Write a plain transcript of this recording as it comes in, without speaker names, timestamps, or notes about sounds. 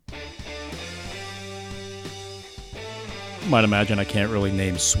might imagine I can't really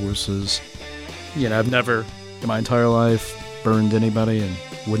name sources. I've never in my entire life burned anybody and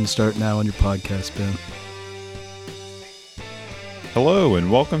wouldn't start now on your podcast, Ben. Hello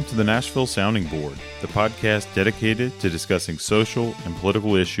and welcome to the Nashville Sounding Board, the podcast dedicated to discussing social and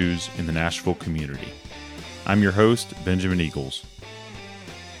political issues in the Nashville community. I'm your host, Benjamin Eagles.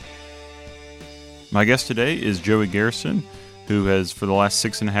 My guest today is Joey Garrison, who has for the last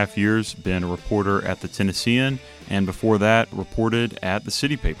 6.5 years been a reporter at the Tennessean, and before that reported at the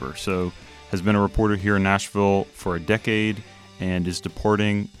City Paper. So has been a reporter here in Nashville for a decade and is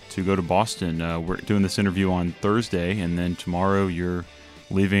departing to go to Boston. We're doing this interview on Thursday, and then tomorrow you're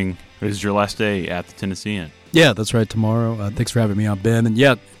leaving. It is your last day at the Tennessean. Yeah, that's right, tomorrow. Thanks for having me on, Ben. And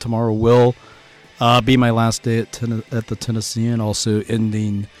yeah, tomorrow will be my last day at the Tennessean, also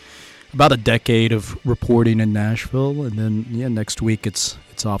ending about a decade of reporting in Nashville. And then, next week it's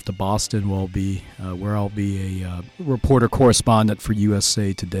off to Boston, where I'll be a reporter correspondent for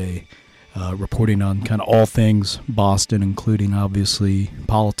USA Today. Reporting on kind of all things Boston, including, obviously,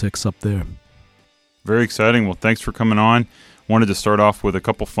 politics up there. Very exciting. Well, thanks for coming on. Wanted to start off with a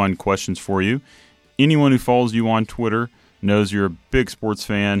couple fun questions for you. Anyone who follows you on Twitter knows you're a big sports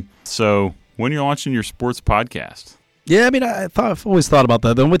fan. So when are you launching your sports podcast? Yeah, I've always thought about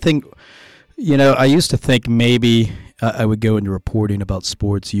that. The only thing, I used to think maybe I would go into reporting about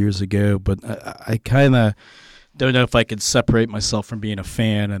sports years ago, but I kind of don't know if I could separate myself from being a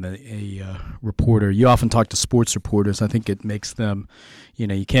fan and a reporter. You often talk to sports reporters. I think it makes them,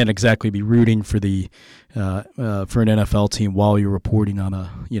 you can't exactly be rooting for the for an NFL team while you're reporting on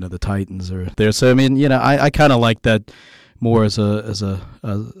the Titans or there. So I kind of like that more as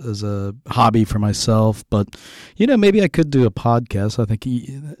a hobby for myself. But maybe I could do a podcast. I think,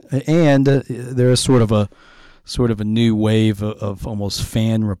 and there is sort of a new wave of almost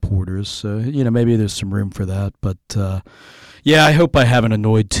fan reporters. So, maybe there's some room for that. But, I hope I haven't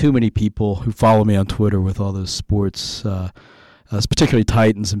annoyed too many people who follow me on Twitter with all those sports, particularly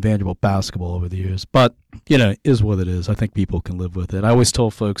Titans and Vanderbilt basketball over the years. But, is what it is. I think people can live with it. I always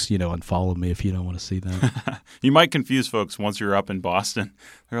tell folks, unfollow me if you don't want to see that. You might confuse folks once you're up in Boston.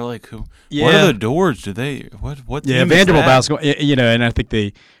 They're like, what are the doors? Do they, what Yeah, Vanderbilt basketball, and I think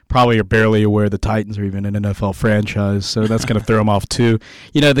they probably are barely aware the Titans are even an NFL franchise, so that's going to throw them off too.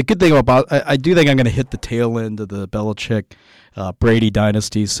 The good thing about I do think I'm going to hit the tail end of the Belichick Brady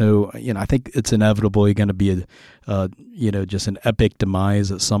dynasty, so I think it's inevitable you're going to be just an epic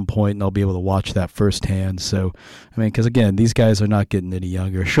demise at some point, and I'll be able to watch that firsthand. So because again, these guys are not getting any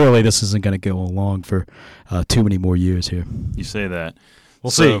younger. Surely this isn't going to go along for too many more years here. You say that.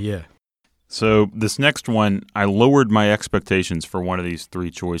 We'll see. Yeah. So this next one, I lowered my expectations for one of these three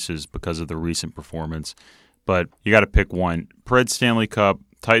choices because of the recent performance. But you got to pick one. Preds Stanley Cup,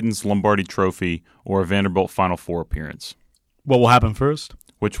 Titans Lombardi Trophy, or a Vanderbilt Final Four appearance. What will happen first?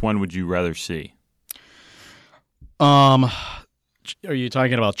 Which one would you rather see? Are you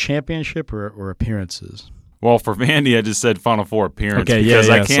talking about championship or appearances? Well, for Vandy, I just said Final Four appearance because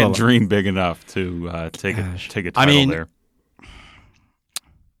I can't dream big enough to take a title there.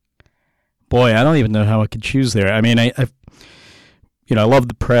 Boy, I don't even know how I could choose there. I love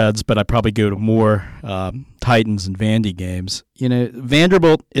the Preds, but I'd probably go to more Titans and Vandy games.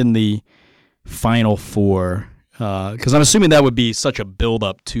 Vanderbilt in the Final Four, because I'm assuming that would be such a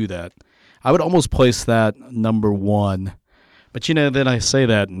build-up to that. I would almost place that number one. But, then I say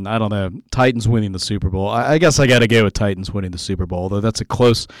that, and I don't know, Titans winning the Super Bowl. I guess I got to go with Titans winning the Super Bowl, though that's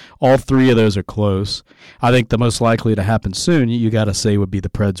all three of those are close. I think the most likely to happen soon, you got to say, would be the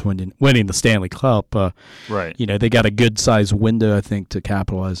Preds winning the Stanley Cup. Right. They got a good-sized window, I think, to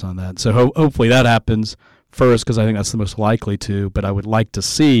capitalize on that. So hopefully that happens first, because I think that's the most likely to. But I would like to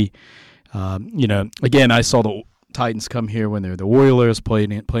see, again, I saw the Titans come here when they're the Oilers,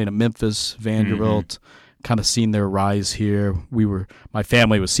 playing at Memphis, Vanderbilt. Mm-hmm. Kind of seen their rise here. My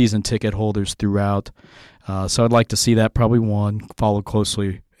family was season ticket holders throughout, so I'd like to see that probably one, followed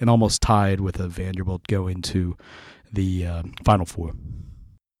closely and almost tied with a Vanderbilt going to the Final Four.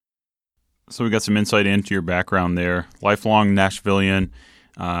 So we got some insight into your background there. Lifelong Nashvilleian.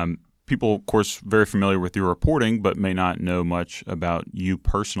 People, of course, very familiar with your reporting, but may not know much about you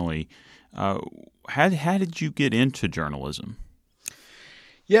personally. How did you get into journalism?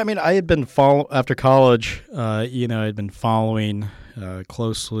 Yeah, I had been after college. I'd been following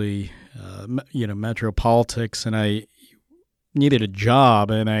closely, Metro politics, and I needed a job,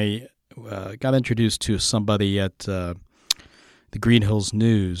 and I got introduced to somebody at the Green Hills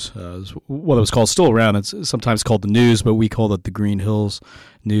News. What it was called, still around. It's sometimes called the News, but we called it the Green Hills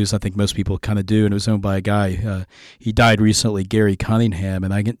News. I think most people kind of do, and it was owned by a guy. He died recently, Gary Cunningham,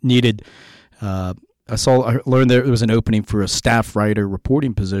 and I needed I learned there was an opening for a staff writer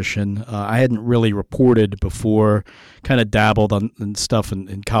reporting position. I hadn't really reported before, kind of dabbled on stuff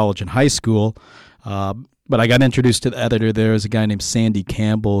in college and high school. But I got introduced to the editor there as a guy named Sandy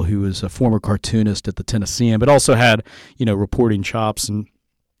Campbell, who was a former cartoonist at the Tennessean, but also had, reporting chops. And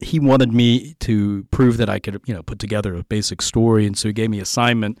he wanted me to prove that I could, put together a basic story. And so he gave me an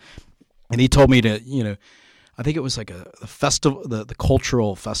assignment, and he told me to, I think it was like a festival, the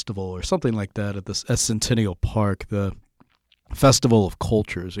cultural festival or something like that at Centennial Park, the Festival of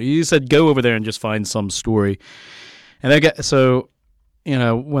Cultures. He said, go over there and just find some story. And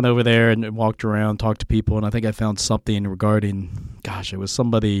went over there and walked around, talked to people, and I think I found something regarding, it was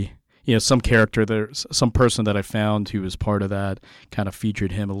somebody, some character there, some person that I found who was part of that, kind of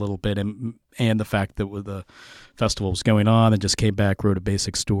featured him a little bit, and the fact that the festival was going on, and just came back, wrote a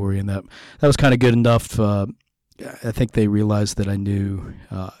basic story, and that was kind of good enough. I think they realized that I knew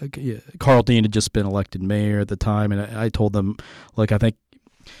Carl Dean had just been elected mayor at the time, and I told them, I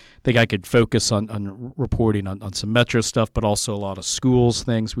think I could focus on reporting on some Metro stuff, but also a lot of schools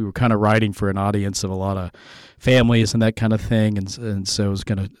things. We were kind of writing for an audience of a lot of families and that kind of thing, and so I was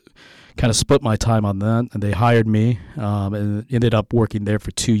going to kind of split my time on that. And they hired me, and ended up working there for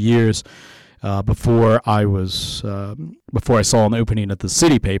 2 years before I saw an opening at the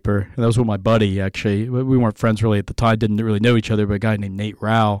City Paper. And that was with my buddy. Actually, we weren't friends really at the time, didn't really know each other, but a guy named Nate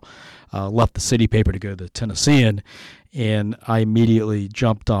Rao left the City Paper to go to the Tennessean. And I immediately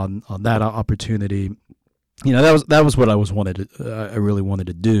jumped on that opportunity. That was what I really wanted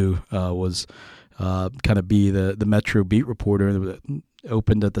to do, was kind of be the Metro beat reporter that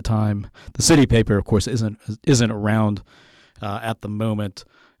opened at the time. The City Paper, of course, isn't around at the moment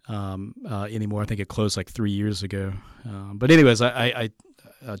anymore. I think it closed like 3 years ago. But anyways, I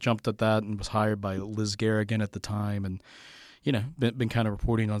jumped at that and was hired by Liz Garrison at the time, and been kind of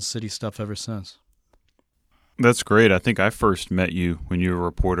reporting on city stuff ever since. That's great. I think I first met you when you were a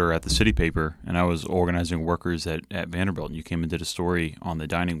reporter at the City Paper, and I was organizing workers at Vanderbilt, and you came and did a story on the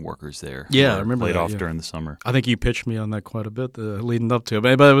dining workers there. Yeah, I remember laid that, off during the summer. I think you pitched me on that quite a bit leading up to it,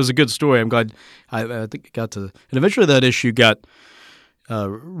 but it was a good story. I'm glad I think it got to, and eventually that issue got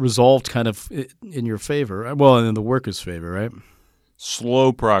resolved kind of in your favor, well, in the workers' favor, right?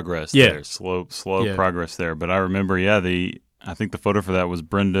 Slow progress there. Slow progress there. But I remember, I think the photo for that was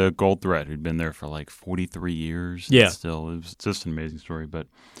Brenda Goldthread, who'd been there for like 43 years. Yeah. Still, it was just an amazing story. But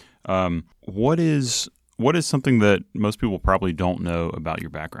what is something that most people probably don't know about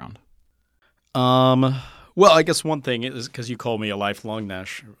your background? Well, I guess one thing is because you call me a lifelong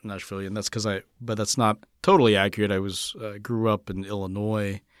Nashvilleian. That's but that's not totally accurate. I grew up in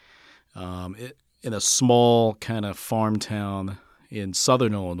Illinois, in a small kind of farm town in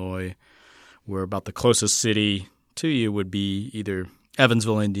southern Illinois, where about the closest city to you would be either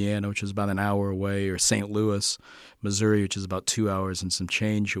Evansville, Indiana, which is about an hour away, or St. Louis, Missouri, which is about 2 hours and some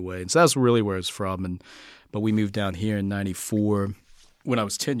change away. And so that's really where it's from. But we moved down here in 94 when I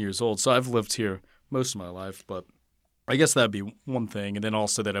was 10 years old. So I've lived here most of my life. But I guess that would be one thing. And then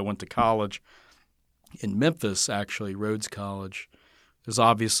also that I went to college in Memphis, actually, Rhodes College. There's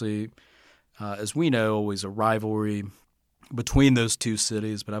obviously, as we know, always a rivalry between those two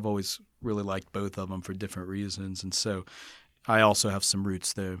cities, but I've always really liked both of them for different reasons, and so I also have some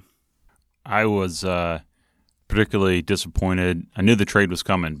roots there. I was particularly disappointed. I knew the trade was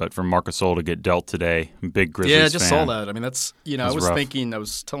coming, but for Marc Gasol to get dealt today, I'm a big Grizzlies fan. Yeah, I just saw that. I mean, that's I was rough. Thinking, I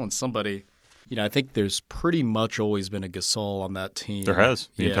was telling somebody, I think there's pretty much always been a Gasol on that team. There has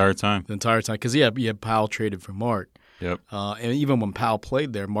the entire time. The entire time, because you had Powell traded for Mark. Yep. And even when Powell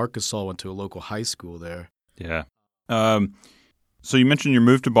played there, Marc Gasol went to a local high school there. Yeah. So you mentioned your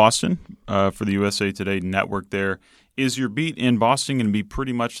move to Boston for the USA Today network there. Is your beat in Boston going to be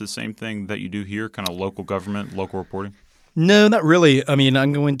pretty much the same thing that you do here, kind of local government, local reporting? No, not really. I mean,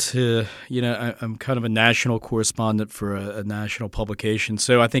 I'm going to, I'm kind of a national correspondent for a national publication.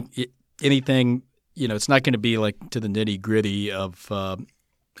 So I think anything, it's not going to be like to the nitty-gritty of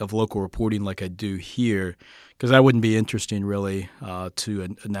local reporting like I do here, because that wouldn't be interesting really to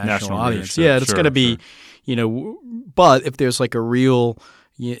a national audience. It's going to be, but if there's like a real,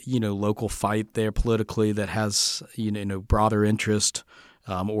 local fight there politically that has, broader interest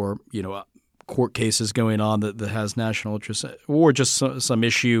or, court cases going on that has national interest, or just some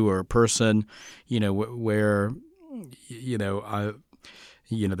issue or person, where,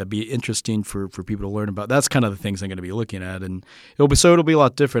 that'd be interesting for people to learn about. That's kind of the things I'm going to be looking at, and it'll be a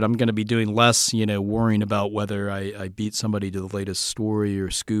lot different. I'm going to be doing less, worrying about whether I beat somebody to the latest story or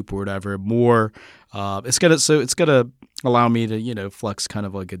scoop or whatever. More, it's gonna allow me to flex kind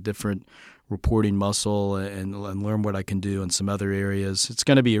of like a different reporting muscle and learn what I can do in some other areas. It's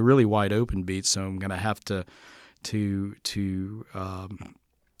going to be a really wide open beat, so I'm going to have to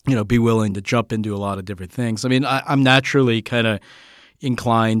be willing to jump into a lot of different things. I mean, I'm naturally kind of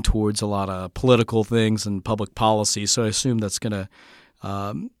inclined towards a lot of political things and public policy, so I assume that's going to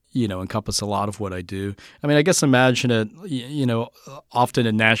encompass a lot of what I do. I mean, I guess imagine it, often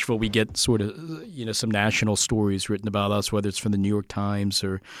in Nashville we get sort of, some national stories written about us, whether it's from the New York Times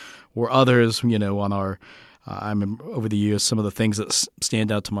or others, on our I remember over the years some of the things that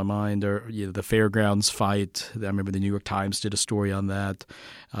stand out to my mind are the fairgrounds fight. I remember the New York Times did a story on that.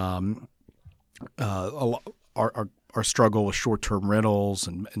 Our struggle with short-term rentals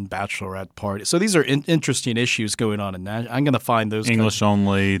and bachelorette parties. So these are interesting issues going on in Nashville. I'm going to find those English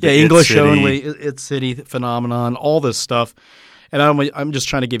only. English only, It's City phenomenon, all this stuff. And I'm just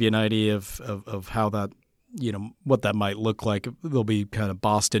trying to give you an idea of how that, what that might look like. There'll be kind of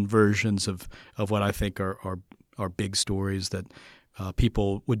Boston versions of what I think are big stories that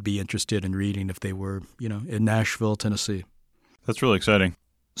people would be interested in reading if they were, in Nashville, Tennessee. That's really exciting.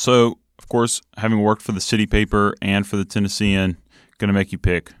 So, of course, having worked for the City Paper and for the Tennessean, going to make you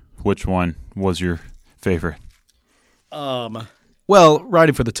pick which one was your favorite. Well,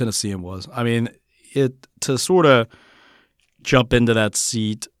 writing for the Tennessean was. I mean, to sort of jump into that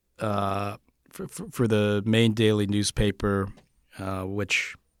seat for the main daily newspaper,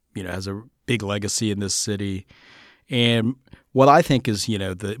 which has a big legacy in this city, and what I think is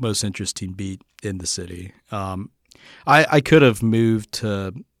the most interesting beat in the city. I could have moved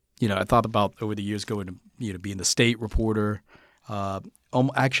to. I thought about over the years going to being the state reporter.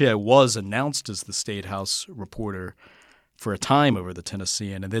 Actually, I was announced as the State House reporter for a time over the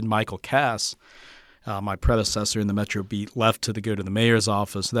Tennessean, and then Michael Cass, my predecessor in the Metro beat, left to go to the mayor's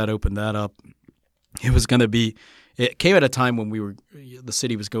office. That opened that up. It came at a time when the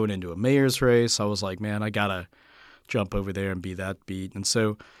city was going into a mayor's race. I was like, man, I gotta jump over there and be that beat. And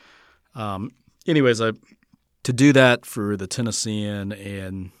so, anyways, to do that for the Tennessean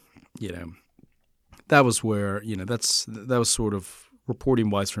and that was where that was sort of reporting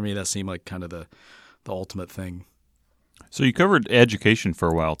wise for me. That seemed like kind of the ultimate thing. So you covered education for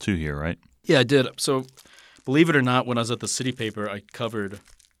a while too here, right? Yeah, I did. So believe it or not, when I was at the City Paper, I covered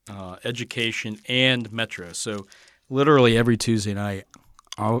education and Metro. So literally every Tuesday night,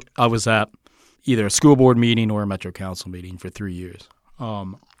 I was at either a school board meeting or a Metro Council meeting for 3 years.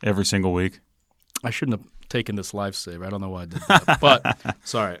 Every single week? I shouldn't have taken this lifesaver. I don't know why I did that. But,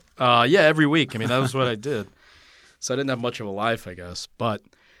 sorry. Every week. I mean, that was what I did. So I didn't have much of a life, I guess. But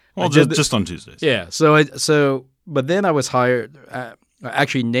just on Tuesdays. Yeah. But then I was hired.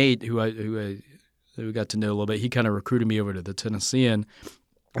 Actually, Nate, who we got to know a little bit, he kind of recruited me over to the Tennessean.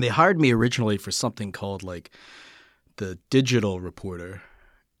 And they hired me originally for something called like the digital reporter.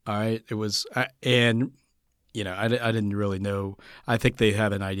 All right. It was I didn't really know. I think they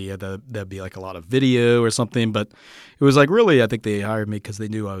had an idea that there'd be like a lot of video or something, but it was like really I think they hired me because they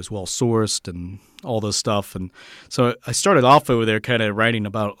knew I was well sourced and all this stuff. And so I started off over there kind of writing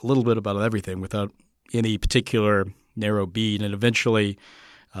about a little bit about everything without any particular narrow beat. And eventually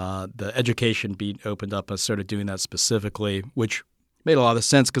the education beat opened up. I started doing that specifically, which made a lot of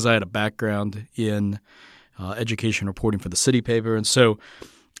sense because I had a background in education reporting for the City Paper. And so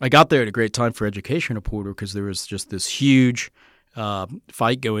I got there at a great time for education reporter because there was just this huge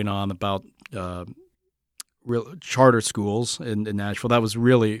fight going on about real charter schools in Nashville. That was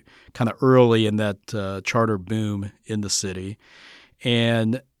really kind of early in that charter boom in the city.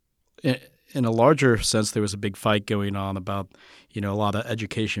 And in a larger sense, there was a big fight going on about, a lot of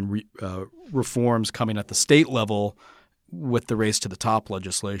education reforms coming at the state level with the race to the top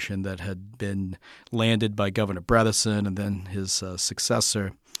legislation that had been landed by Governor Garrison and then his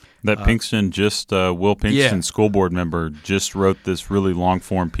successor. That Pinkston Will Pinkston, school board member, just wrote this really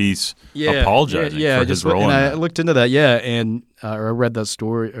long-form piece apologizing for his role in that. I looked into that, and I read that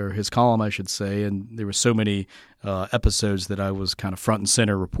story, or his column, I should say, and there were so many episodes that I was kind of front and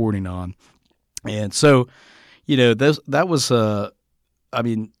center reporting on. And so, that was,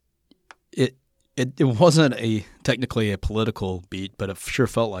 it wasn't technically a political beat, but it sure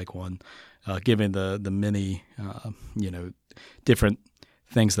felt like one, given the many, different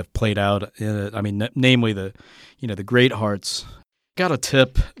things that played out in it. I mean, namely the Great Hearts. Got a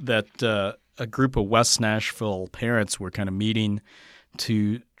tip that a group of West Nashville parents were kind of meeting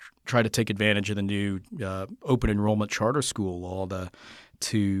to try to take advantage of the new open enrollment charter school law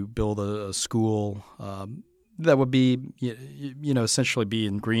to build a school that would be, essentially be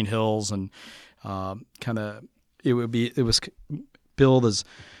in Green Hills and it was billed as,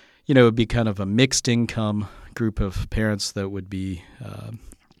 it would be kind of a mixed income group of parents that would be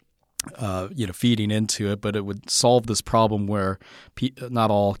feeding into it, but it would solve this problem where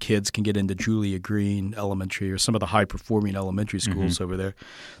not all kids can get into Julia Green Elementary or some of the high-performing elementary schools over there.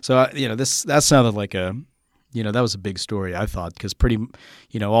 So, that sounded like that was a big story, I thought, because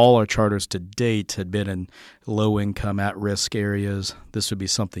all our charters to date had been in low-income, at-risk areas. This would be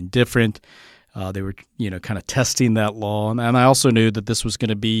something different. They were, kind of testing that law. And I also knew that this was going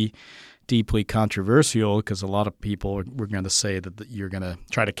to be deeply controversial because a lot of people were going to say that you're going to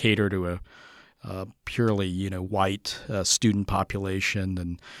try to cater to a purely, white student population.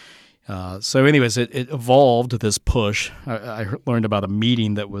 And so anyways, it evolved, this push. I learned about a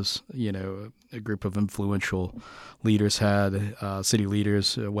meeting that was, a group of influential leaders had, city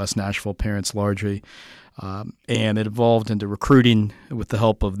leaders, West Nashville parents largely. And it evolved into recruiting with the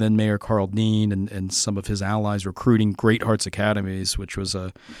help of then Mayor Carl Dean and some of his allies, recruiting Great Hearts Academies, which was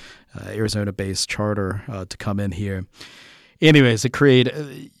a Arizona-based charter to come in here. Anyways,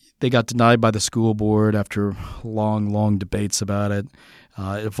 they got denied by the school board after long debates about it.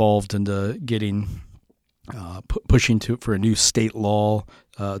 It evolved into getting pushing for a new state law,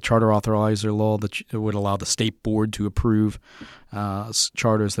 charter authorizer law that would allow the state board to approve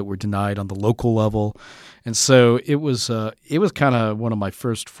charters that were denied on the local level. And so it was kind of one of my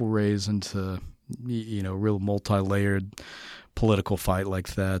first forays into real multi-layered political fight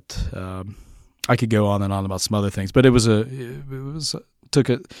like that. I could go on and on about some other things, but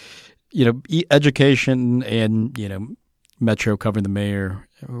education and Metro covering the mayor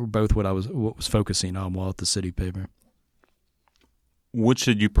were both what was focusing on while at the City Paper. Which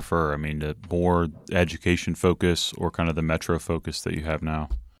did you prefer? I mean, the more education focus or kind of the Metro focus that you have now?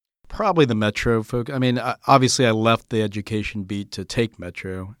 Probably the Metro focus. I mean, obviously I left the education beat to take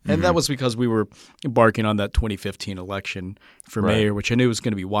Metro, and that was because we were embarking on that 2015 election for mayor, which I knew was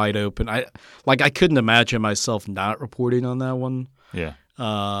going to be wide open. I couldn't imagine myself not reporting on that one. Yeah.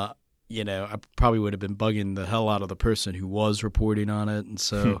 I probably would have been bugging the hell out of the person who was reporting on it. And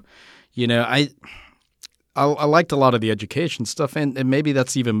so, I liked a lot of the education stuff, and maybe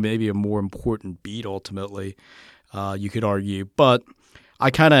that's even a more important beat ultimately, you could argue. But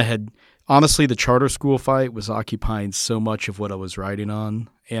I kind of had – honestly, the charter school fight was occupying so much of what I was writing on,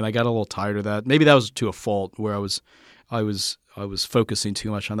 and I got a little tired of that. Maybe that was to a fault where I was focusing too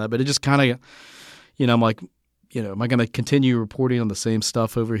much on that. But it just kind of I'm like – am I going to continue reporting on the same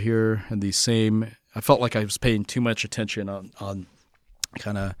stuff over here and these same – I felt like I was paying too much attention on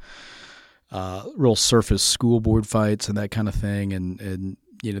kind of real surface school board fights and that kind of thing. And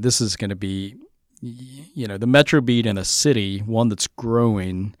this is going to be, the Metro beat in a city, one that's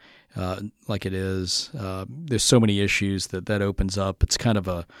growing like it is. There's so many issues that opens up. It's kind of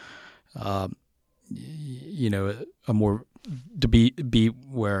a more beat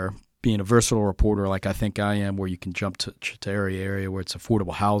where – being a versatile reporter like I think I am, where you can jump to area where it's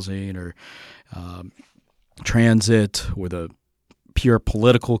affordable housing or transit or the pure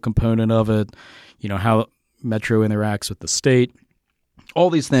political component of it, how Metro interacts with the state,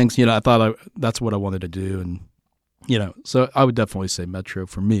 all these things, I thought that's what I wanted to do. And, so I would definitely say Metro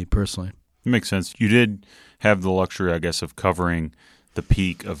for me personally. It makes sense. You did have the luxury, I guess, of covering the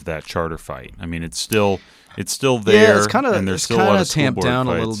peak of that charter fight. I mean, it's still there. Yeah, it's kind of tamped down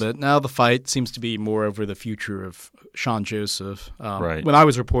fights. A little bit. Now the fight seems to be more over the future of Sean Joseph. Right. When I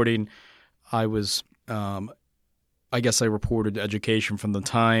was reporting, I guess I reported education from the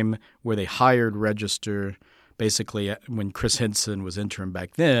time where they hired Register, basically when Chris Henson was interim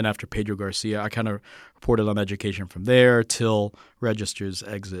back then after Pedro Garcia. I kind of reported on education from there till Register's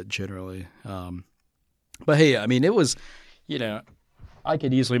exit generally. But hey, I mean, it was, I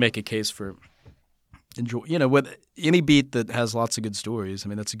could easily make a case for with any beat that has lots of good stories. I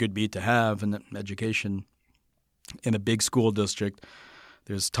mean, that's a good beat to have in education in a big school district.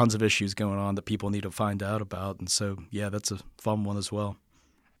 There's tons of issues going on that people need to find out about. And so, yeah, that's a fun one as well.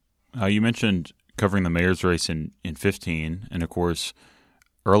 You mentioned covering the mayor's race in 15. And, of course,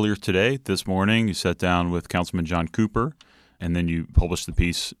 earlier today, this morning, you sat down with Councilman John Cooper, and then you published the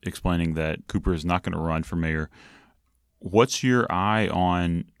piece explaining that Cooper is not going to run for mayor. What's your eye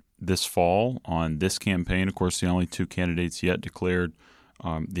on this fall, on this campaign? Of course, the only two candidates yet declared,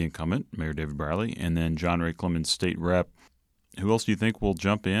 the incumbent, Mayor David Briley, and then John Ray Clemens, state rep. Who else do you think will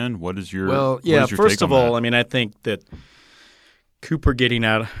jump in? What is your first of all, that? I mean, I think that Cooper getting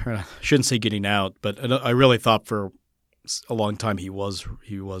out, I shouldn't say getting out, but I really thought for a long time he was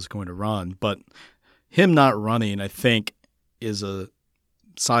going to run. But him not running, I think, is a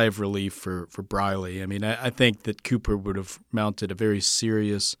sigh of relief for Briley. I mean, I think that Cooper would have mounted a very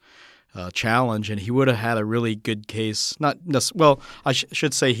serious challenge, and he would have had a really good case. I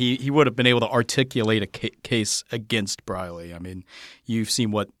should say he would have been able to articulate a case against Briley. I mean, you've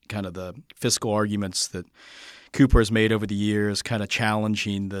seen what kind of the fiscal arguments that Cooper has made over the years, kind of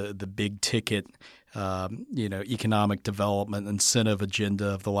challenging the big ticket, economic development incentive agenda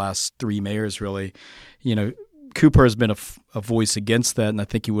of the last three mayors. Really, Cooper has been a voice against that, and I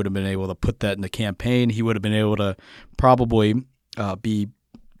think he would have been able to put that in the campaign. He would have been able to probably be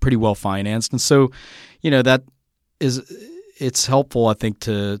pretty well financed, and so it's helpful, I think,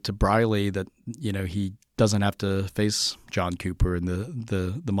 to Briley that he doesn't have to face John Cooper in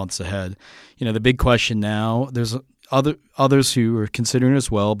the months ahead. The big question now, there's others who are considering it as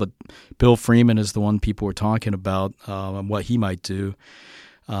well, but Bill Freeman is the one people were talking about and what he might do.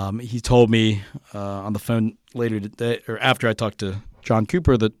 He told me on the phone later today, or after I talked to John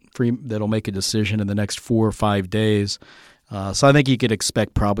Cooper, that'll make a decision in the next 4 or 5 days. So I think you could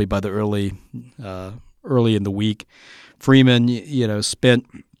expect probably by the early in the week. Freeman, spent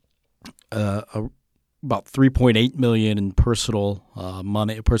about $3.8 million in personal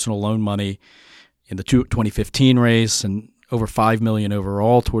loan money in the 2015 race, and over $5 million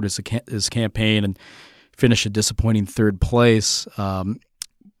overall toward his campaign, and finished a disappointing third place. And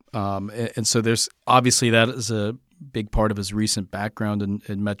so there's obviously that is a big part of his recent background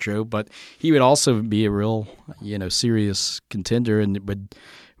in Metro, but he would also be a real, serious contender, and would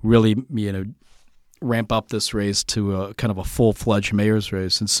really, ramp up this race to a kind of a full-fledged mayor's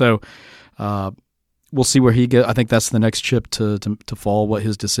race. And so we'll see where he gets. I think that's the next chip to fall, what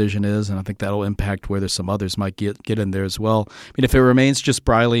his decision is, and I think that'll impact whether some others might get in there as well. I mean, if it remains just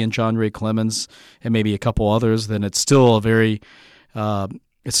Briley and John Ray Clemens and maybe a couple others, then it's still a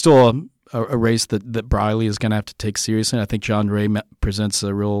race that Briley is going to have to take seriously. And I think John Ray presents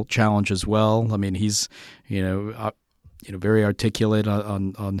a real challenge as well. I mean, he's very articulate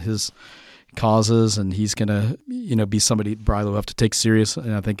on his causes, and he's going to be somebody Briley will have to take serious,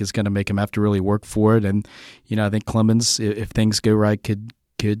 and I think is going to make him have to really work for it. And I think Clemens, if things go right, could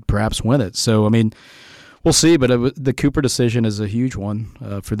perhaps win it. So I mean, we'll see. But the Cooper decision is a huge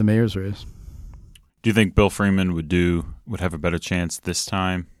one for the mayor's race. Do you think Bill Freeman would have a better chance this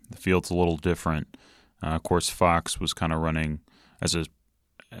time? The field's a little different. Of course, Fox was kind of running as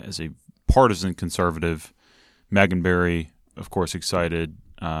a partisan conservative. Maganberry, of course, excited.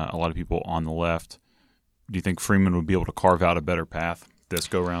 A lot of people on the left. Do you think Freeman would be able to carve out a better path this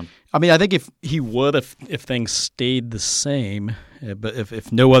go round? I mean, I think if he would, if things stayed the same, but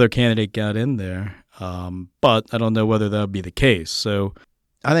if no other candidate got in there, but I don't know whether that would be the case. So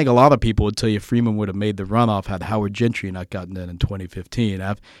I think a lot of people would tell you Freeman would have made the runoff had Howard Gentry not gotten in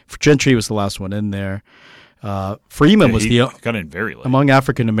 2015. Gentry was the last one in there. Freeman was got in very late. Among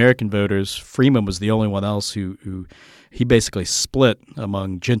African American voters. Freeman was the only one else who he basically split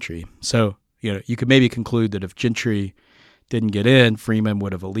among Gentry. So you could maybe conclude that if Gentry didn't get in, Freeman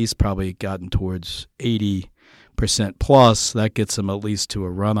would have at least probably gotten towards 80% plus. That gets him at least to a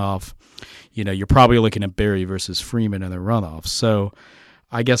runoff. You're probably looking at Berry versus Freeman in a runoff. So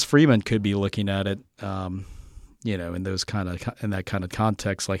I guess Freeman could be looking at it, in that kind of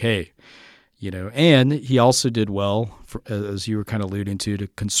context, like, hey, and he also did well, as you were kind of alluding to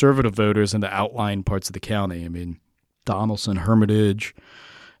conservative voters in the outlying parts of the county. I mean, Donaldson, Hermitage,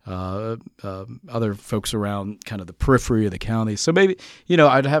 other folks around kind of the periphery of the county. So maybe,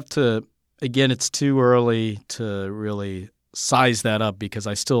 I'd have to, again, it's too early to really size that up, because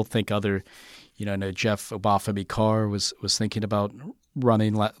I still think other, I know Jeff Obafemi Carr was thinking about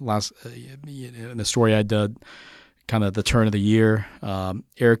running last, in the story I did, kind of the turn of the year.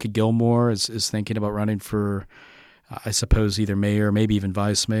 Erica Gilmore is thinking about running for, I suppose, either mayor, maybe even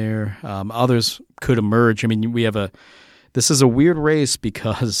vice mayor. Others could emerge. I mean, this is a weird race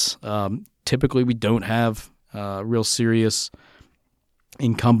because typically we don't have real serious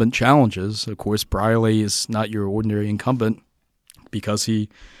incumbent challenges. Of course, Briley is not your ordinary incumbent because he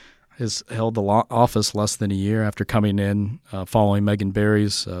has held the office less than a year after coming in following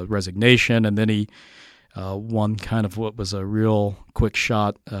Maganberry's resignation, and then he won kind of what was a real quick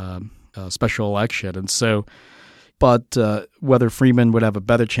shot special election. And so, but whether Freeman would have a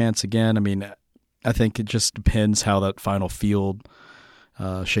better chance again, I mean, I think it just depends how that final field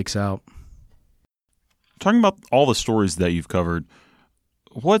shakes out. Talking about all the stories that you've covered,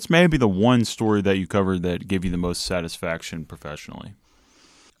 what's maybe the one story that you covered that gave you the most satisfaction professionally?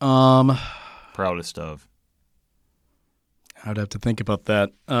 Proudest of? I'd have to think about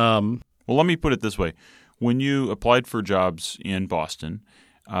that. Well, let me put it this way. When you applied for jobs in Boston,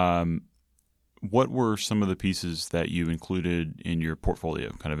 what were some of the pieces that you included in your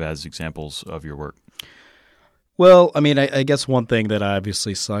portfolio, kind of as examples of your work? Well, I mean, I guess one thing that I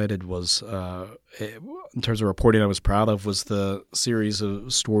obviously cited was, in terms of reporting I was proud of, was the series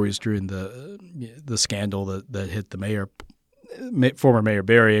of stories during the scandal that hit the former Mayor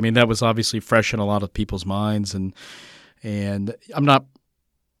Barry. I mean, that was obviously fresh in a lot of people's minds, and I'm not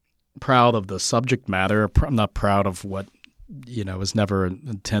proud of the subject matter. I'm not proud of what, it was never an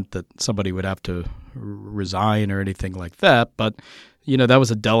intent that somebody would have to resign or anything like that, but that was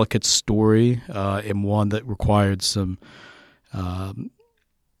a delicate story, and one that required some, a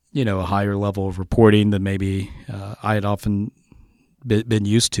higher level of reporting than maybe I had often been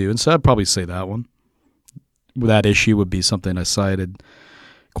used to. And so I'd probably say that one. That issue would be something I cited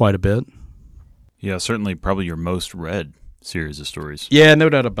quite a bit. Yeah, certainly probably your most read series of stories. Yeah, no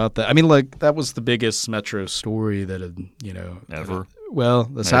doubt about that. I mean, that was the biggest Metro story that had, ever. Well,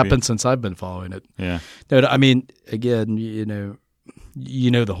 this happened since I've been following it. Yeah. No, I mean, again,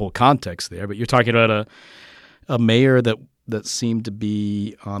 the whole context there, but you're talking about a mayor that seemed to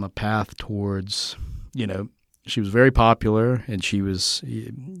be on a path towards, she was very popular, and she was,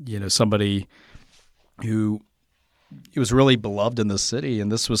 somebody who was really beloved in the city,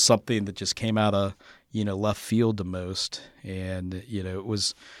 and this was something that just came out of, left field the most, and,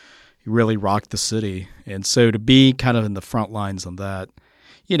 it really rocked the city. And so to be kind of in the front lines on that,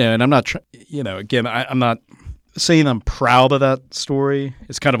 and I'm not, again, I'm not saying I'm proud of that story.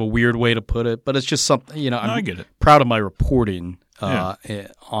 It's kind of a weird way to put it, but it's just something, I get it. Proud of my reporting on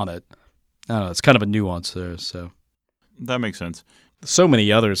it. I don't know. It's kind of a nuance there. So that makes sense. So many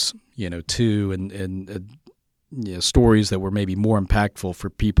others, too, and stories that were maybe more impactful for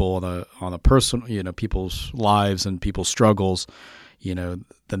people on a personal, people's lives and people's struggles, than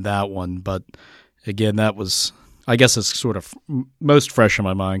that one. But again, that was, I guess, it's sort of most fresh in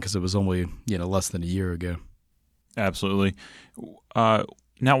my mind because it was only, less than a year ago. Absolutely.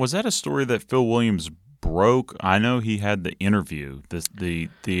 Now, was that a story that Phil Williams broke? I know he had the interview, the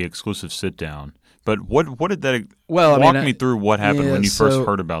exclusive sit down. But what did that? Well, walk me through what happened when you first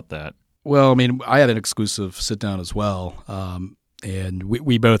heard about that. Well, I mean, I had an exclusive sit down as well, and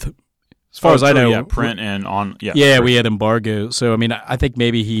we both, as far as I know, print and on. We had embargo. So I mean, I think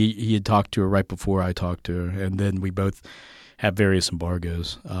maybe he had talked to her right before I talked to her, and then we both have various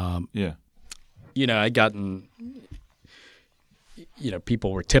embargoes. I'd gotten,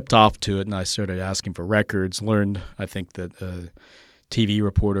 people were tipped off to it, and I started asking for records, learned, I think, that a TV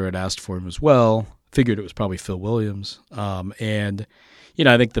reporter had asked for him as well, figured it was probably Phil Williams. And,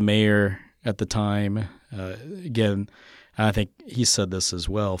 I think the mayor at the time, again, I think he said this as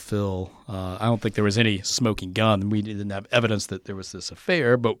well, Phil, I don't think there was any smoking gun. We didn't have evidence that there was this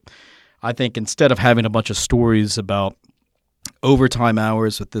affair, but I think instead of having a bunch of stories about overtime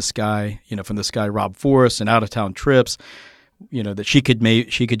hours with this guy, from this guy Rob Forrest and out of town trips, that she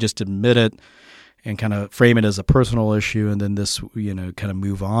could just admit it and kind of frame it as a personal issue, and then this kind of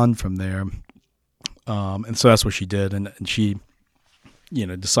move on from there. And so that's what she did, and she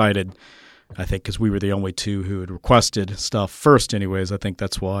decided, I think, because we were the only two who had requested stuff first, anyways. I think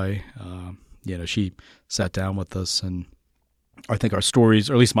that's why she sat down with us, and I think our stories,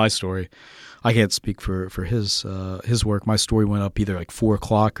 or at least my story. I can't speak for his work. My story went up either like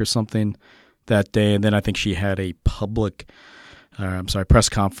 4:00 or something that day, and then I think she had a press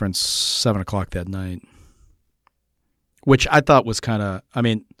conference 7:00 that night, which I thought was kind of. I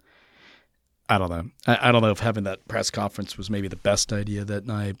mean, I don't know. I don't know if having that press conference was maybe the best idea that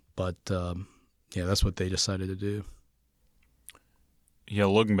night, but that's what they decided to do. Yeah,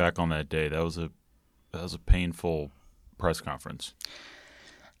 looking back on that day, that was a painful press conference.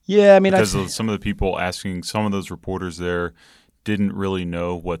 Yeah, I mean, because some of the people asking, some of those reporters there didn't really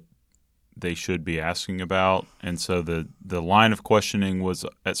know what they should be asking about, and so the line of questioning was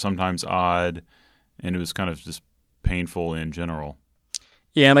at sometimes odd, and it was kind of just painful in general.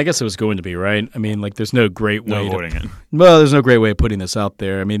 Yeah, and I guess it was going to be, right. I mean, there's no great way it. Well, there's no great way of putting this out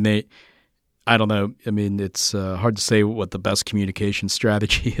there. I mean, I don't know. I mean, it's hard to say what the best communication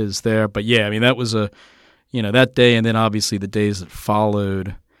strategy is there, but yeah, I mean, that was that day, and then obviously the days that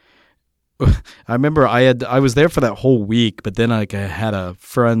followed. I remember I was there for that whole week, but then I had a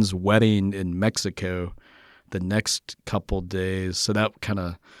friend's wedding in Mexico the next couple days, so that kind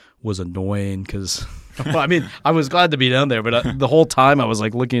of was annoying because, I mean, I was glad to be down there, but the whole time I was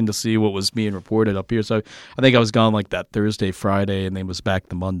looking to see what was being reported up here. So I think I was gone that Thursday, Friday, and then was back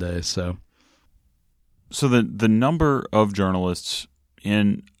the Monday. So the number of journalists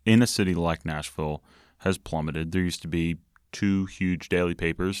in a city like Nashville has plummeted. There used to be two huge daily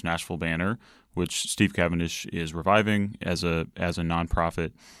papers, Nashville Banner, which Steve Cavendish is reviving as a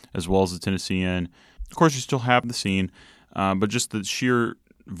nonprofit, as well as the Tennessean. Of course, you still have the Scene, but just the sheer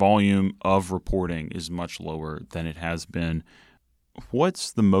volume of reporting is much lower than it has been.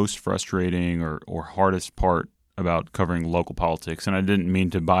 What's the most frustrating or hardest part about covering local politics? And I didn't mean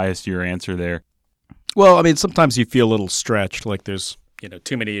to bias your answer there. Well, I mean, sometimes you feel a little stretched, like there's,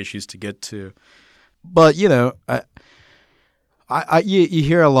 too many issues to get to. But, you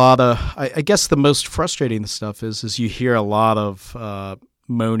hear a lot of, I guess the most frustrating stuff is you hear a lot of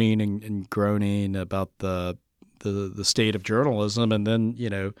moaning and groaning about the state of journalism. And then,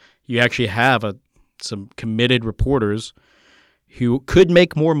 you actually have some committed reporters who could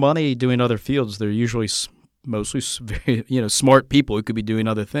make more money doing other fields. They're usually mostly very, smart people who could be doing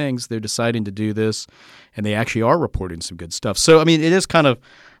other things. They're deciding to do this, and they actually are reporting some good stuff. So, I mean, it is kind of,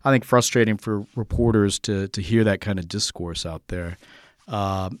 I think, frustrating for reporters to hear that kind of discourse out there.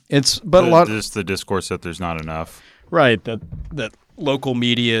 It's the discourse that there's not enough, right? That local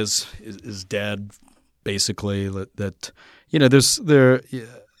media is dead, basically. That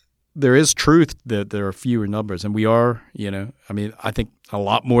there is truth that there are fewer numbers, and we are, I mean, I think a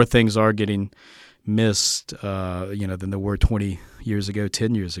lot more things are getting missed, than there were 20 years ago,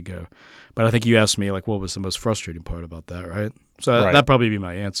 10 years ago. But I think you asked me, like, what was the most frustrating part about that, right? So right. That'd probably be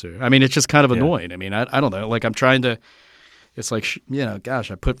my answer. I mean, it's just kind of annoying. I mean, I don't know. Like, I'm trying to – it's like, gosh,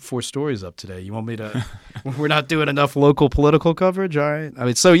 I put 4 stories up today. You want me to – we're not doing enough local political coverage? All right. I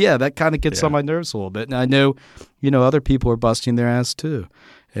mean, so, that kind of gets on my nerves a little bit. And I know, other people are busting their ass too.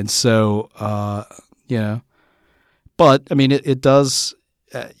 And so, but, I mean, it does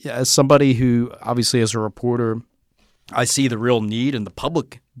as somebody who obviously as a reporter, I see the real need and the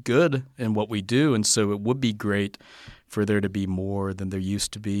public good in what we do. And so it would be great for there to be more than there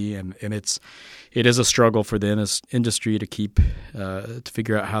used to be. And it is a struggle for the industry to keep to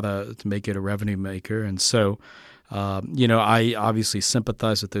figure out how to make it a revenue maker. And so, I obviously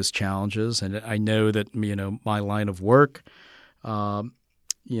sympathize with those challenges. And I know that, my line of work,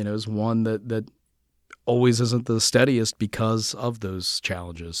 is one that always isn't the steadiest because of those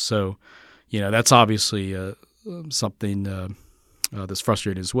challenges. So, that's obviously something that's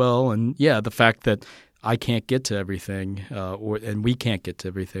frustrating as well. And the fact that I can't get to everything, and we can't get to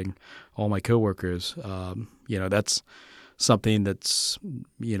everything, all my coworkers, that's something that's,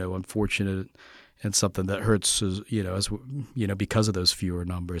 unfortunate and something that hurts, because of those fewer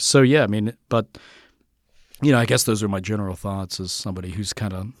numbers. So, I mean, but, I guess those are my general thoughts as somebody who's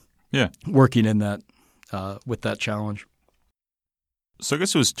kind of working in that, with that challenge. So I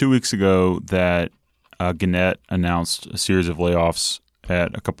guess it was 2 weeks ago that Gannett announced a series of layoffs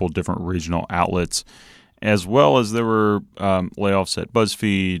at a couple of different regional outlets, as well as there were layoffs at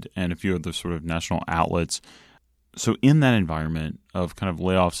BuzzFeed and a few other sort of national outlets. So in that environment of kind of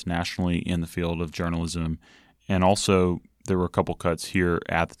layoffs nationally in the field of journalism, and also there were a couple cuts here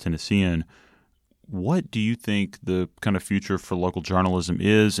at the Tennessean, what do you think the kind of future for local journalism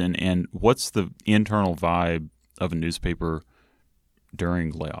is, and what's the internal vibe of a newspaper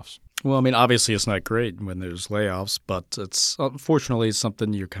during layoffs? Well, I mean, obviously it's not great when there's layoffs, but it's unfortunately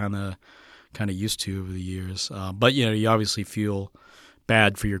something you're kind of used to over the years. But you obviously feel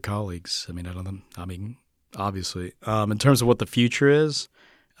bad for your colleagues. I mean, obviously. In terms of what the future is,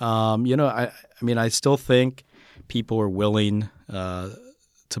 I still think people are willing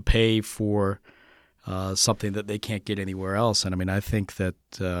to pay for something that they can't get anywhere else. And I mean, I think that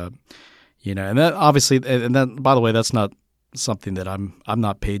and that obviously, and then by the way, that's not something that I'm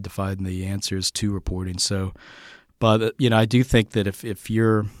not paid to find the answers to reporting. So, but I do think that if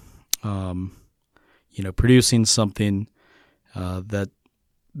you're producing something that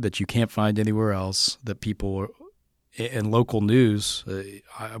you can't find anywhere else, that people are, in local news,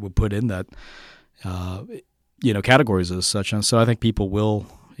 I would put in that categories as such. And so I think people will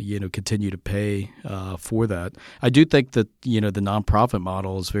continue to pay for that. I do think that the nonprofit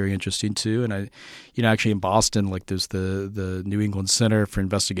model is very interesting too. And I actually in Boston, like there's the New England Center for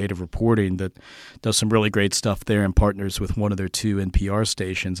Investigative Reporting that does some really great stuff there and partners with one of their 2 NPR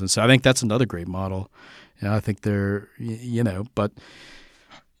stations. And so I think that's another great model. And I think they're but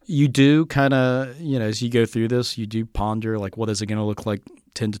you do kind of as you go through this, you do ponder like what is it going to look like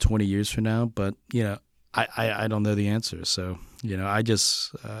 10 to 20 years from now. But I don't know the answer. So I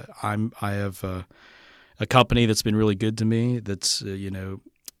just I have a company that's been really good to me. That's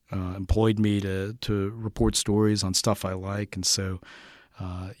employed me to report stories on stuff I like, and so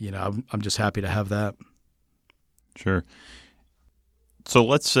I'm just happy to have that. Sure. So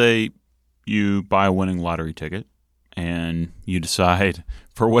let's say you buy a winning lottery ticket, and you decide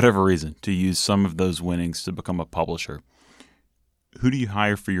for whatever reason to use some of those winnings to become a publisher. Who do you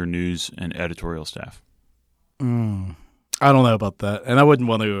hire for your news and editorial staff? I don't know about that, and I wouldn't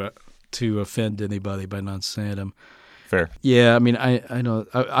want to offend anybody by not saying them. Fair. Yeah, I mean, I know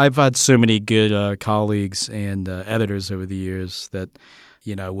I've had so many good colleagues and editors over the years that,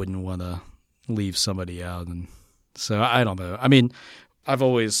 I wouldn't want to leave somebody out. And so I don't know. I mean, I've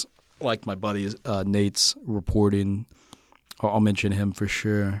always liked my buddy Nate's reporting. I'll mention him for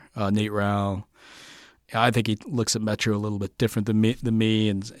sure. Nate Rowell. I think he looks at Metro a little bit different than me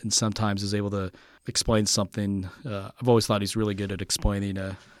and sometimes is able to explain something. I've always thought he's really good at explaining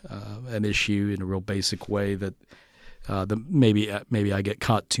an issue in a real basic way that maybe I get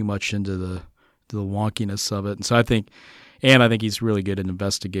caught too much into the wonkiness of it. And so I think he's really good at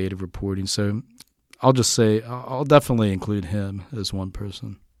investigative reporting. So I'll just say I'll definitely include him as one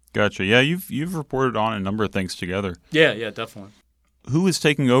person. Gotcha. Yeah, you've reported on a number of things together. Yeah, definitely. Who is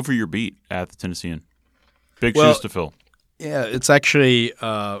taking over your beat at the Tennessean? Big shoes to fill. Yeah, it's actually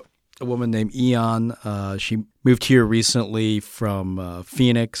a woman named Eon. She moved here recently from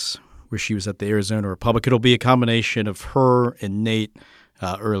Phoenix, where she was at the Arizona Republic. It'll be a combination of her and Nate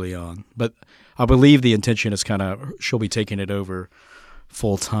early on. But I believe the intention is she'll be taking it over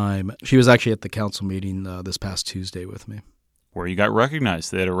full time. She was actually at the council meeting this past Tuesday with me. Where you got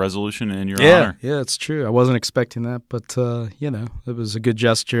recognized. They had a resolution in your honor. Yeah, it's true. I wasn't expecting that, but, it was a good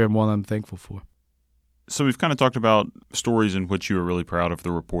gesture and one I'm thankful for. So we've kind of talked about stories in which you were really proud of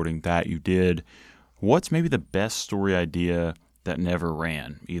the reporting that you did. What's maybe the best story idea that never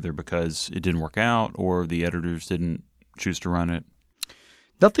ran, either because it didn't work out or the editors didn't choose to run it?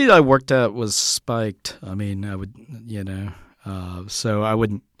 Nothing I worked at was spiked. I mean, I would, so I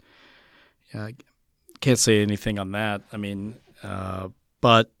wouldn't, can't say anything on that. I mean,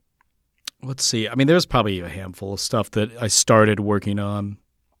 but let's see. I mean, there's probably a handful of stuff that I started working on,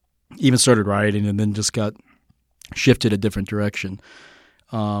 even started writing, and then just got shifted a different direction.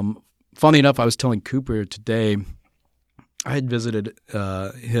 Funny enough, I was telling Cooper today, I had visited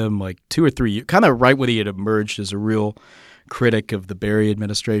him like 2 or 3 years, kind of right when he had emerged as a real critic of the Barry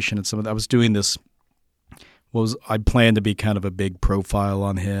administration and some of that. I was doing this, I planned to be kind of a big profile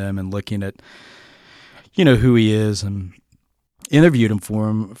on him and looking at, who he is, and interviewed him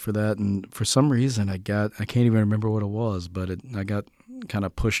for that. And for some reason, I can't even remember what it was, but I got kind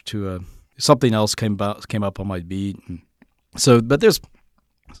of pushed to something else came up on my beat. And so, but there's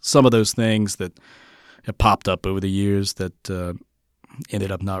some of those things that have popped up over the years that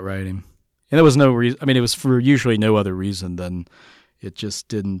ended up not writing. And there was no reason. I mean, it was for usually no other reason than it just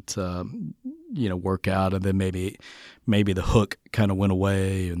didn't, work out. And then maybe the hook kind of went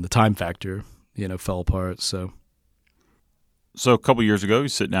away and the time factor, fell apart. So a couple years ago, you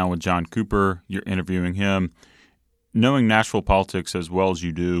sit down with John Cooper, you're interviewing him. Knowing Nashville politics as well as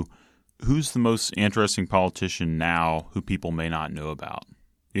you do, who's the most interesting politician now who people may not know about?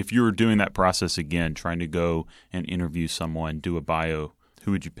 If you were doing that process again, trying to go and interview someone, do a bio,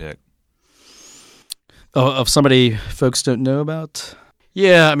 who would you pick? Of somebody folks don't know about?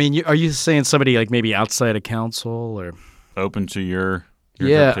 Yeah, I mean, are you saying somebody like maybe outside of council or open to your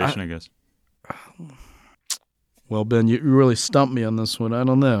interpretation? I guess. Well, Ben, you really stumped me on this one. I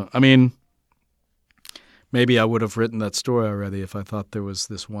don't know. I mean, maybe I would have written that story already if I thought there was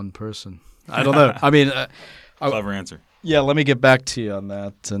this one person. I don't know. I mean, clever answer. Yeah, let me get back to you on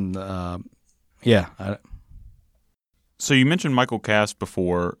that. And So you mentioned Michael Cass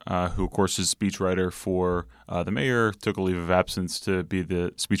before, who, of course, is speechwriter for the mayor, took a leave of absence to be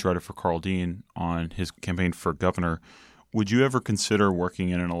the speechwriter for Carl Dean on his campaign for governor. Would you ever consider working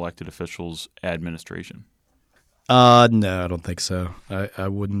in an elected official's administration? No, I don't think so. I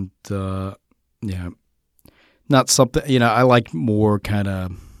wouldn't. Not something. I like more kind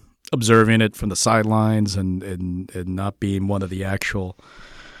of observing it from the sidelines and not being one of the actual.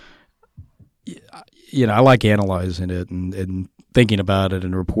 I like analyzing it and thinking about it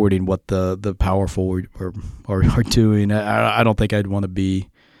and reporting what the powerful are doing. I don't think I'd want to be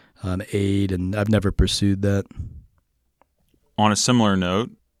an aide, and I've never pursued that. On a similar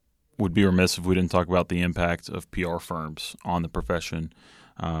note, would be remiss if we didn't talk about the impact of PR firms on the profession.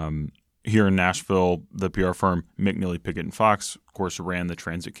 Here in Nashville, the PR firm McNeely, Pickett & Fox, of course, ran the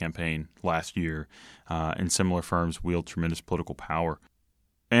transit campaign last year, and similar firms wield tremendous political power.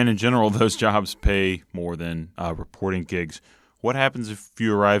 And in general, those jobs pay more than reporting gigs. What happens if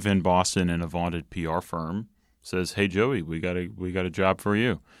you arrive in Boston and a vaunted PR firm says, "Hey, Joey, we got a job for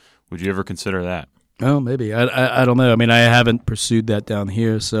you"? Would you ever consider that? Oh, maybe. I don't know. I mean, I haven't pursued that down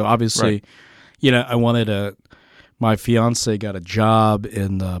here. So obviously, right. I wanted my fiance got a job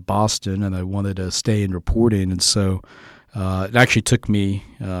in Boston, and I wanted to stay in reporting. And so it actually took me,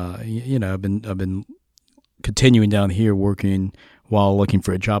 I've been continuing down here working while looking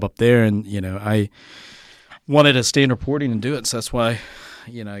for a job up there. And, I wanted to stay in reporting and do it. So that's why,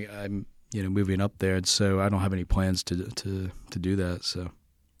 I'm moving up there. And so I don't have any plans to do that. So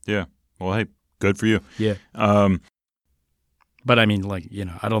yeah, well, hey, good for you. Yeah. But I mean,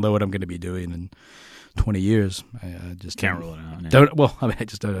 I don't know what I'm going to be doing in 20 years. I just can't rule it out. Yeah. Don't. Well, I mean, I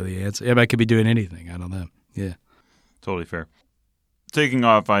just don't know the answer. I could be doing anything. I don't know. Yeah. Totally fair. Taking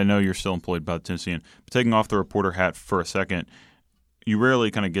off, I know you're still employed by the Tennessean, but taking off the reporter hat for a second, you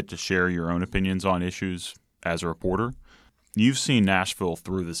rarely kind of get to share your own opinions on issues as a reporter. You've seen Nashville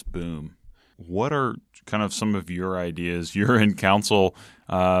through this boom. What are kind of some of your ideas? You're in council.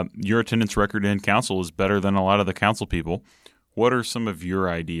 Your attendance record in council is better than a lot of the council people. What are some of your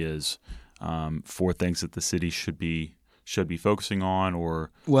ideas for things that the city should be focusing on?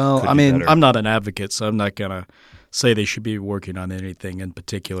 Or well, I mean, I'm not an advocate, so I'm not gonna say they should be working on anything in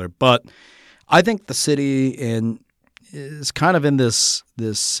particular. But I think the city is kind of in this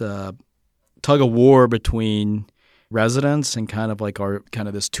tug of war between residents and kind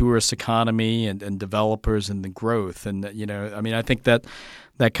of this tourist economy and developers and the growth. And I mean, I think that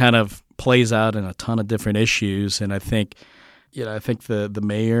kind of plays out in a ton of different issues. And I think the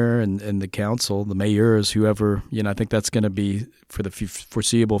mayor and the council, the mayors, whoever, I think that's going to be for the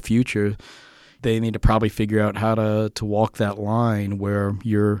foreseeable future. They need to probably figure out how to walk that line where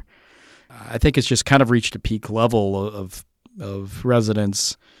I think it's just kind of reached a peak level of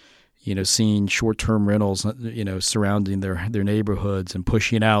residents, seeing short-term rentals, surrounding their neighborhoods and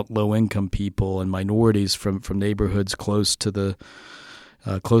pushing out low-income people and minorities from neighborhoods close to the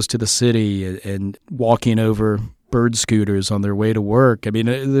city and walking over bird scooters on their way to work. I mean,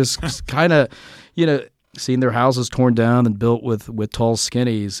 this kind of, seeing their houses torn down and built with tall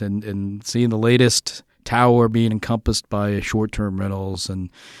skinnies and seeing the latest tower being encompassed by short-term rentals. And,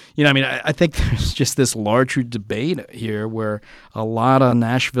 I mean, I think there's just this larger debate here where a lot of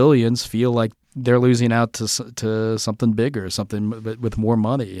Nashvillians feel like they're losing out to something bigger, something with more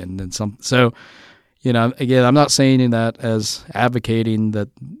money. And some, so, again, I'm not saying that as advocating that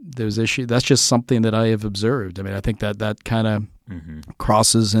those issues. That's just something that I have observed. I mean, I think that kind of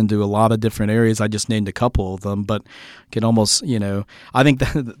crosses into a lot of different areas. I just named a couple of them, but can almost, I think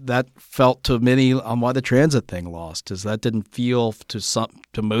that felt to many on why the transit thing lost, is that didn't feel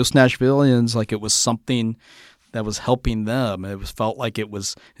to most Nashvillians like it was something that was helping them. It felt like it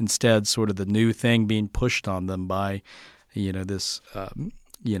was instead sort of the new thing being pushed on them by, this, kind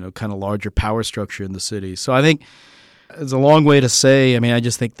of larger power structure in the city. So I think it's a long way to say. I mean, I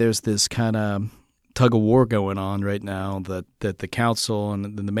just think there's this kind of tug of war going on right now that the council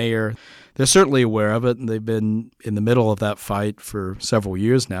and the mayor, they're certainly aware of it, and they've been in the middle of that fight for several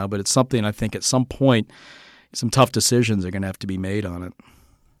years now. But it's something I think at some point some tough decisions are going to have to be made on it.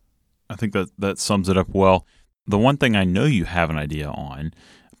 I think that sums it up well. The one thing I know you have an idea on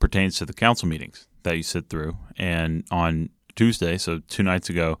pertains to the council meetings that you sit through. And on Tuesday, so 2 nights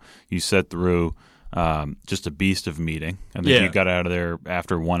ago, you sat through just a beast of a meeting. I think you got out of there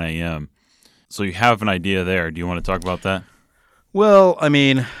after 1 a.m. So you have an idea there. Do you want to talk about that? Well, I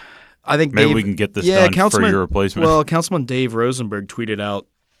mean, I think maybe we can get this done for your replacement. Well, Councilman Dave Rosenberg tweeted out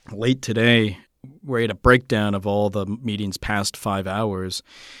late today where he had a breakdown of all the meetings past 5 hours.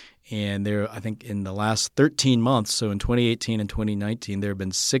 And I think in the last 13 months, so in 2018 and 2019, there have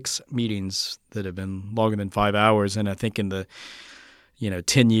been 6 meetings that have been longer than 5 hours. And I think in the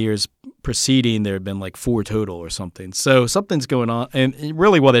 10 years preceding, there have been like 4 total or something. So something's going on. And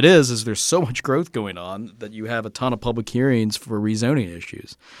really what it is there's so much growth going on that you have a ton of public hearings for rezoning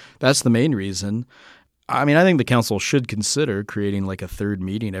issues. That's the main reason. I mean, I think the council should consider creating like a 3rd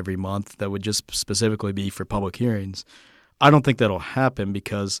meeting every month that would just specifically be for public hearings. I don't think that'll happen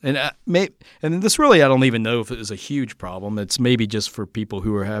because – and this really I don't even know if it is a huge problem. It's maybe just for people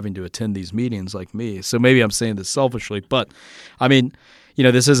who are having to attend these meetings like me. So maybe I'm saying this selfishly. But, I mean,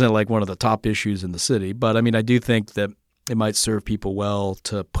 this isn't like one of the top issues in the city. But, I mean, I do think that it might serve people well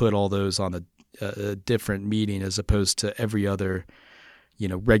to put all those on a different meeting as opposed to every other,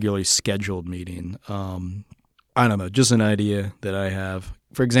 regularly scheduled meeting. I don't know, just an idea that I have.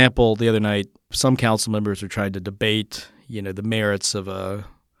 For example, the other night, some council members are trying to debate – the merits of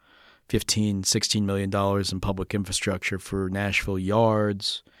 $16 million in public infrastructure for Nashville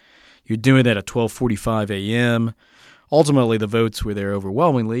yards. You're doing that at 12:45 a.m. Ultimately, the votes were there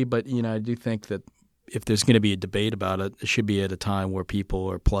overwhelmingly, but I do think that if there's going to be a debate about it, it should be at a time where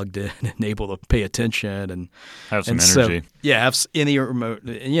people are plugged in and able to pay attention and have some energy. Have any remote,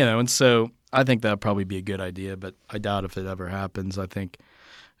 and so I think that would probably be a good idea, but I doubt if it ever happens. I think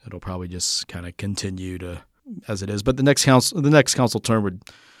it'll probably just kind of continue to as it is. But the next council term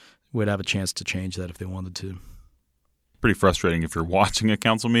would have a chance to change that if they wanted to. Pretty frustrating if you're watching a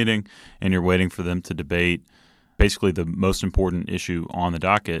council meeting and you're waiting for them to debate basically the most important issue on the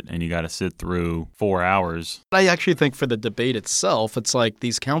docket, and you got to sit through 4 hours. I actually think for the debate itself, it's like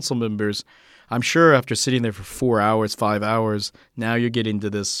these council members, I'm sure after sitting there for 4 hours, 5 hours, now you're getting to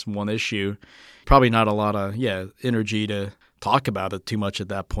this one issue. Probably not a lot of energy to talk about it too much at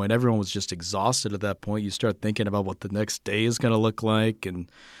that point. Everyone was just exhausted at that point. You start thinking about what the next day is going to look like.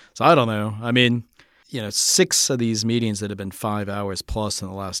 And so I don't know. I mean, 6 of these meetings that have been 5 hours plus in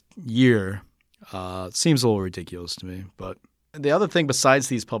the last year seems a little ridiculous to me. But the other thing besides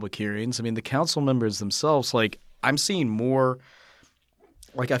these public hearings, I mean, the council members themselves, like I'm seeing more,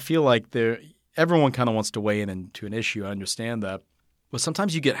 like I feel like everyone kind of wants to weigh in into an issue. I understand that. But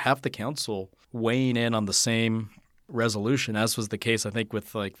sometimes you get half the council weighing in on the same resolution, as was the case, I think,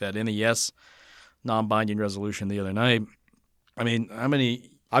 with like that NES non-binding resolution the other night. I mean,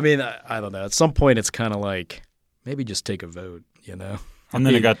 I don't know. At some point, it's kind of like maybe just take a vote, And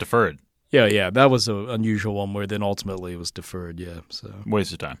then it got deferred. Yeah. That was an unusual one where then ultimately it was deferred, So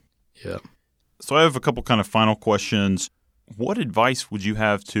waste of time. Yeah. So I have a couple kind of final questions. What advice would you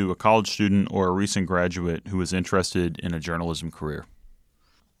have to a college student or a recent graduate who is interested in a journalism career?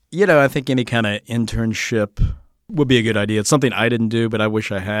 I think any kind of internship would be a good idea. It's something I didn't do, but I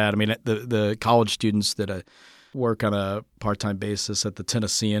wish I had. I mean, the college students that work on a part-time basis at the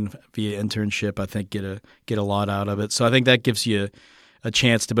Tennessean via internship, I think get a lot out of it. So I think that gives you a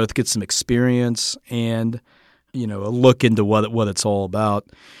chance to both get some experience and a look into what it's all about.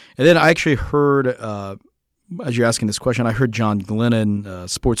 And then I actually heard, as you're asking this question, I heard John Glennon, a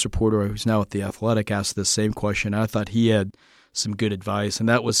sports reporter who's now at The Athletic, ask this same question. I thought he had some good advice, and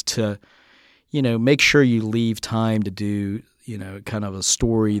that was to make sure you leave time to do, kind of a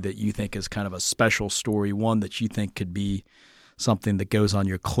story that you think is kind of a special story, one that you think could be something that goes on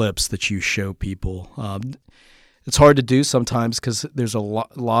your clips that you show people. It's hard to do sometimes because there's a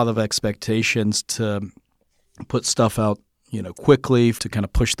lot of expectations to put stuff out, quickly to kind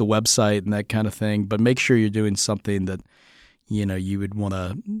of push the website and that kind of thing. But make sure you're doing something that, you would want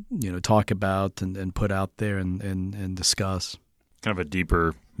to, talk about and put out there and discuss. Kind of a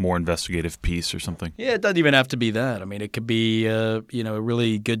deeper, more investigative piece or something. Yeah, it doesn't even have to be that. I mean, it could be, a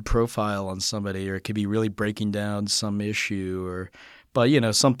really good profile on somebody, or it could be really breaking down some issue, but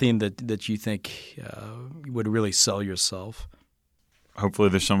something that you think would really sell yourself. Hopefully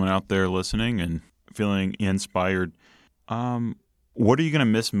there's someone out there listening and feeling inspired. What are you going to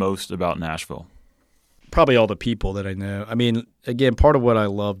miss most about Nashville? Probably all the people that I know. I mean, again, part of what I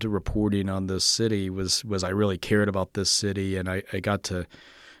loved reporting on this city was I really cared about this city, and I got to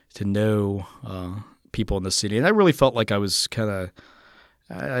know people in the city. And I really felt like I was kind of –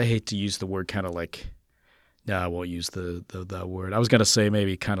 I hate to use the word kind of like – no, I won't use that word. I was going to say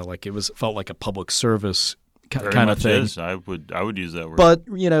maybe kind of like felt like a public service kind of thing. Is. I would use that word. But,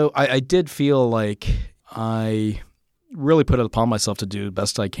 I did feel like I really put it upon myself to do the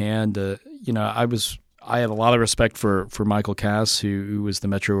best I can to I had a lot of respect for Michael Cass, who was the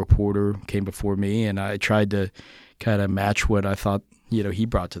Metro reporter, came before me, and I tried to kind of match what I thought he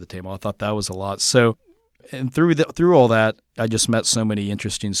brought to the table. I thought that was a lot. So, and through all that, I just met so many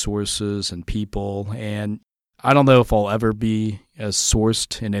interesting sources and people, and I don't know if I'll ever be as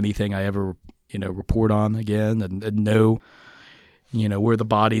sourced in anything I ever report on again, and know where the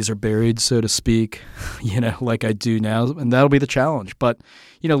bodies are buried, so to speak, like I do now, and that'll be the challenge. But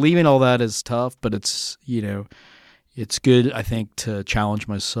leaving all that is tough, but it's it's good, I think, to challenge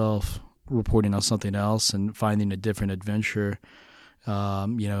myself reporting on something else and finding a different adventure,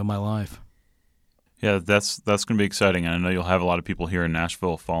 in my life. Yeah, that's going to be exciting, and I know you'll have a lot of people here in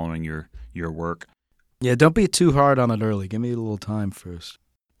Nashville following your work. Yeah, don't be too hard on it early. Give me a little time first.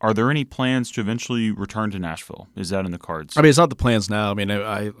 Are there any plans to eventually return to Nashville? Is that in the cards? I mean, it's not the plans now. I mean,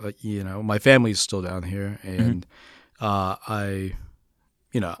 I my family's still down here, and I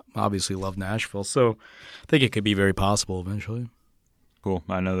obviously love Nashville, so I think it could be very possible eventually. Cool.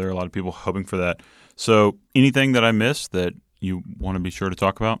 I know there are a lot of people hoping for that. So anything that I missed that you want to be sure to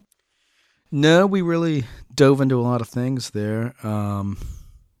talk about? No, we really dove into a lot of things there. I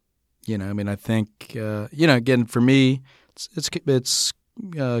think, again, for me, it's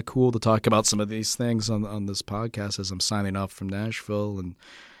cool to talk about some of these things on this podcast as I'm signing off from Nashville. And,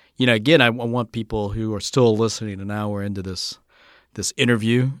 again, I want people who are still listening an hour into this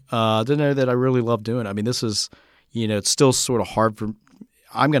interview to know that I really love doing it. I mean, this is, it's still sort of hard for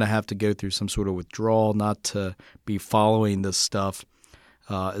 – I'm going to have to go through some sort of withdrawal not to be following this stuff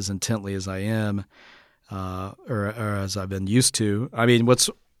as intently as I am or as I've been used to. I mean, what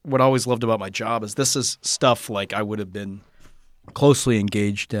I always loved about my job is this is stuff like I would have been closely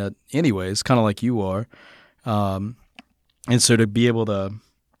engaged at anyways, kind of like you are. And so to be able to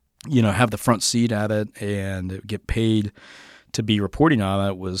have the front seat at it and get paid to be reporting on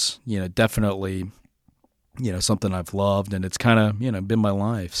it was, definitely, something I've loved, and it's kind of, been my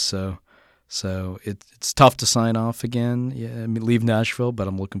life. So it's tough to sign off again. Yeah, I mean, leave Nashville, but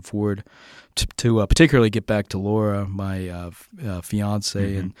I'm looking forward to particularly get back to Laura, my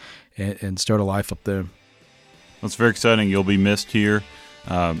fiance, and start a life up there. That's very exciting. You'll be missed here.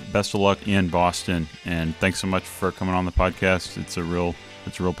 Best of luck in Boston, and thanks so much for coming on the podcast. It's a real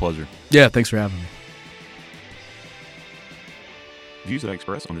pleasure. Yeah, thanks for having me. Views that I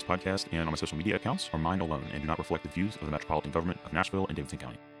express on this podcast and on my social media accounts are mine alone and do not reflect the views of the Metropolitan Government of Nashville and Davidson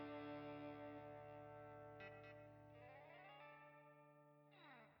County.